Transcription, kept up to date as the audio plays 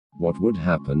What would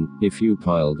happen if you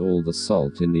piled all the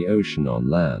salt in the ocean on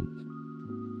land?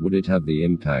 Would it have the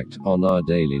impact on our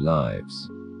daily lives?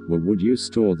 Or would you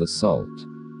store the salt?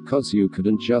 'Cause you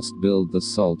couldn't just build the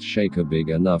salt shaker big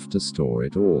enough to store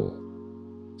it all.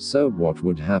 So what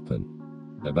would happen?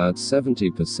 About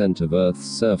 70% of Earth's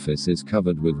surface is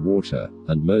covered with water,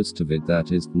 and most of it,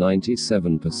 that is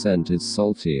 97%, is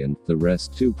salty, and the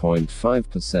rest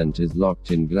 2.5% is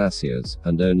locked in glaciers,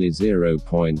 and only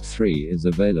 0.3% is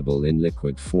available in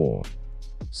liquid form.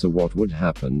 So what would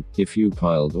happen if you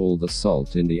piled all the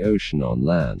salt in the ocean on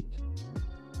land?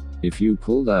 If you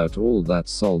pulled out all that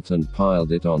salt and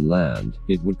piled it on land,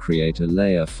 it would create a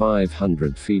layer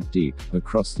 500 feet deep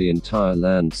across the entire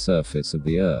land surface of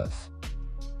the Earth.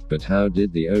 But how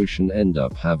did the ocean end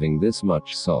up having this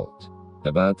much salt?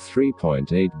 About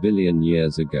 3.8 billion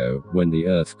years ago, when the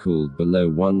Earth cooled below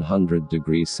 100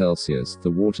 degrees Celsius,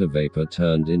 the water vapor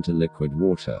turned into liquid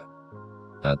water.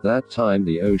 At that time,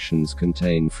 the oceans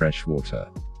contained fresh water.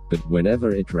 But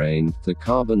whenever it rained, the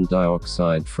carbon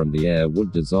dioxide from the air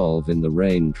would dissolve in the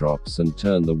raindrops and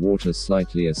turn the water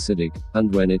slightly acidic,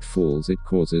 and when it falls, it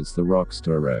causes the rocks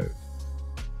to erode.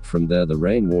 From there, the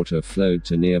rainwater flowed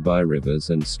to nearby rivers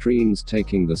and streams,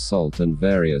 taking the salt and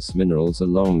various minerals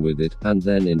along with it, and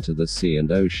then into the sea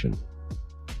and ocean.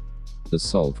 The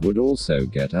salt would also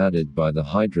get added by the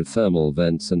hydrothermal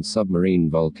vents and submarine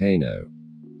volcano.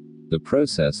 The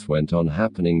process went on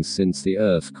happening since the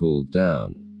Earth cooled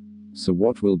down. So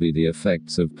what will be the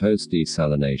effects of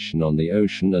post-desalination on the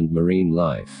ocean and marine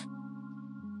life?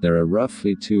 There are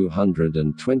roughly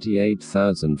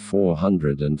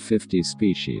 228,450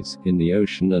 species in the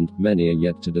ocean, and many are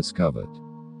yet to discovered.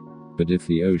 But if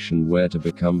the ocean were to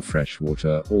become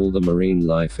freshwater, all the marine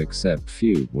life except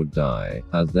few would die,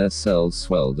 as their cells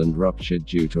swelled and ruptured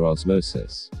due to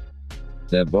osmosis.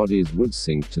 Their bodies would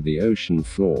sink to the ocean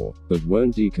floor, but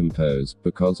won't decompose,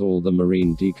 because all the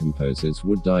marine decomposers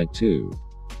would die too.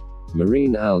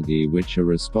 Marine algae, which are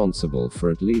responsible for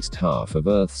at least half of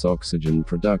Earth's oxygen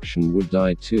production, would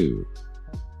die too.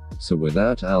 So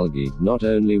without algae, not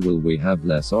only will we have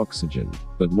less oxygen,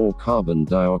 but more carbon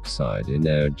dioxide in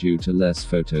air due to less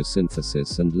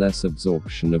photosynthesis and less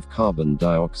absorption of carbon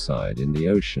dioxide in the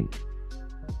ocean.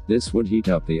 This would heat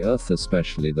up the Earth,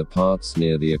 especially the parts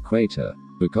near the equator,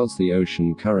 because the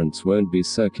ocean currents won't be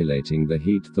circulating the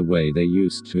heat the way they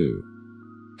used to.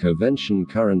 Convection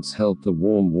currents help the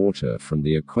warm water from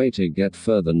the equator get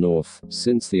further north,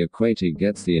 since the equator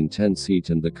gets the intense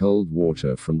heat, and the cold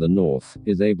water from the north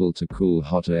is able to cool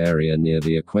hotter area near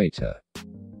the equator.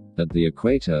 At the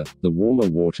equator, the warmer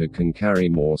water can carry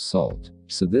more salt,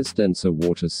 so this denser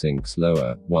water sinks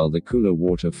lower, while the cooler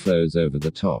water flows over the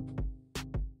top.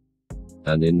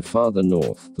 And in farther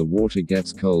north, the water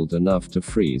gets cold enough to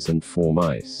freeze and form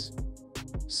ice.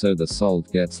 So the salt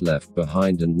gets left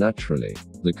behind, and naturally,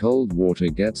 the cold water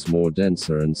gets more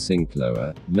denser and sink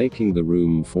lower, making the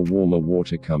room for warmer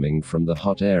water coming from the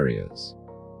hot areas.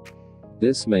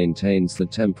 This maintains the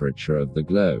temperature of the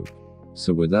globe.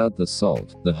 So without the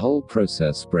salt, the whole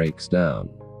process breaks down.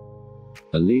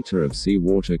 A liter of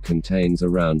seawater contains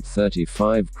around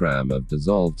 35 grams of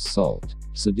dissolved salt.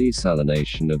 So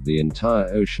desalination of the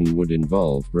entire ocean would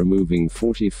involve removing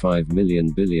 45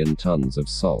 million billion tons of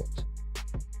salt.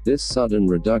 This sudden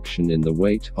reduction in the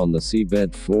weight on the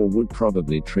seabed floor would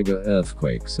probably trigger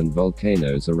earthquakes and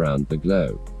volcanoes around the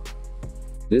globe.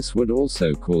 This would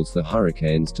also cause the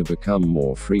hurricanes to become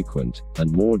more frequent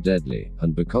and more deadly,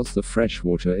 and because the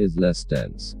freshwater is less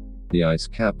dense, the ice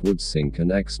cap would sink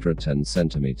an extra 10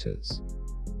 centimeters.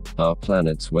 Our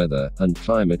planet's weather and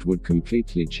climate would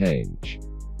completely change.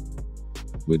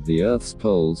 With the Earth's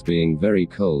poles being very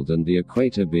cold and the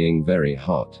equator being very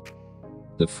hot,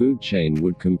 the food chain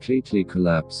would completely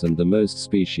collapse and the most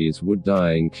species would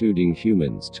die, including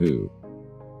humans too.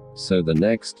 So the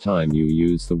next time you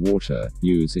use the water,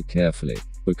 use it carefully,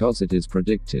 because it is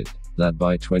predicted that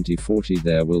by 2040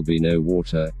 there will be no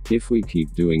water, if we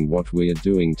keep doing what we are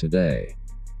doing today.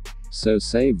 So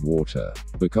save water,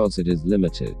 because it is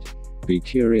limited. Be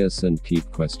curious and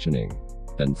keep questioning.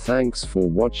 And thanks for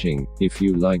watching. If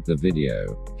you liked the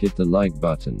video, hit the like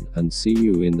button, and see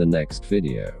you in the next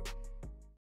video.